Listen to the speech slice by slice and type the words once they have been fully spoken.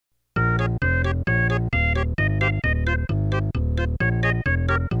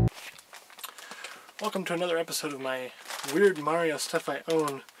Welcome to another episode of my Weird Mario Stuff I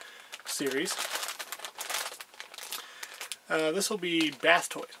Own series. This will be bath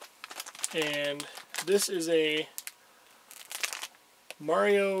toys. And this is a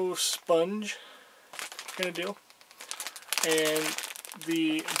Mario sponge kind of deal. And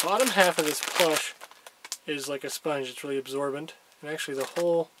the bottom half of this plush is like a sponge. It's really absorbent. And actually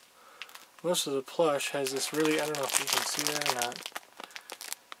most of the plush has this really, I don't know if you can see that or not.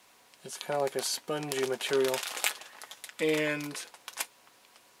 It's kind of like a spongy material, and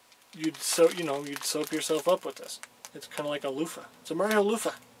you'd soap yourself up with this. It's kind of like a loofah. It's a Mario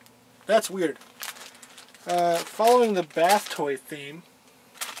loofah. That's weird. Following the bath toy theme,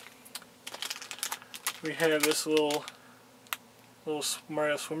 we have this little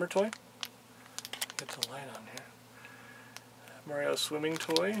Mario swimmer toy. Get the light on here. Mario swimming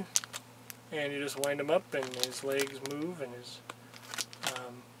toy, and you just wind him up, and his legs move, and his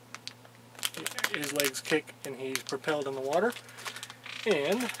legs kick and he's propelled in the water.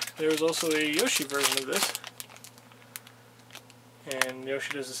 And there's also a Yoshi version of this. And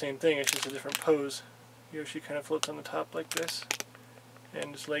Yoshi does the same thing, it's just a different pose. Yoshi kind of floats on the top like this,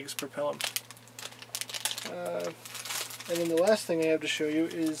 and his legs propel him. And then the last thing I have to show you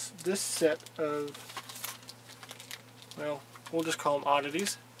is this set of, well, we'll just call them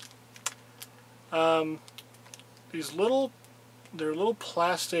oddities. They're little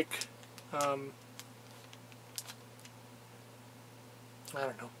plastic, I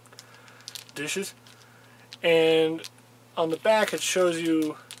don't know, dishes, and on the back it shows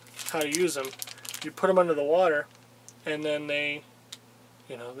you how to use them. You put them under the water, and then you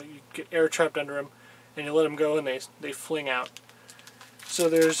get air trapped under them, and you let them go, and they fling out. So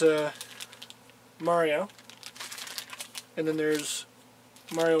there's Mario, and then there's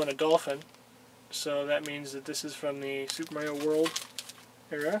Mario and a dolphin. So that means that this is from the Super Mario World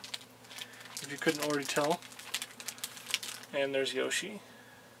era, if you couldn't already tell. And there's Yoshi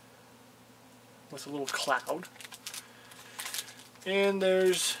with a little cloud. And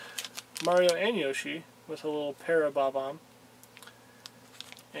there's Mario and Yoshi with a little Para-Bob-omb.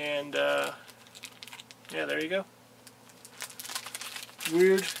 And yeah, there you go.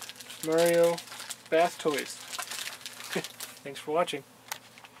 Weird Mario bath toys. Thanks for watching.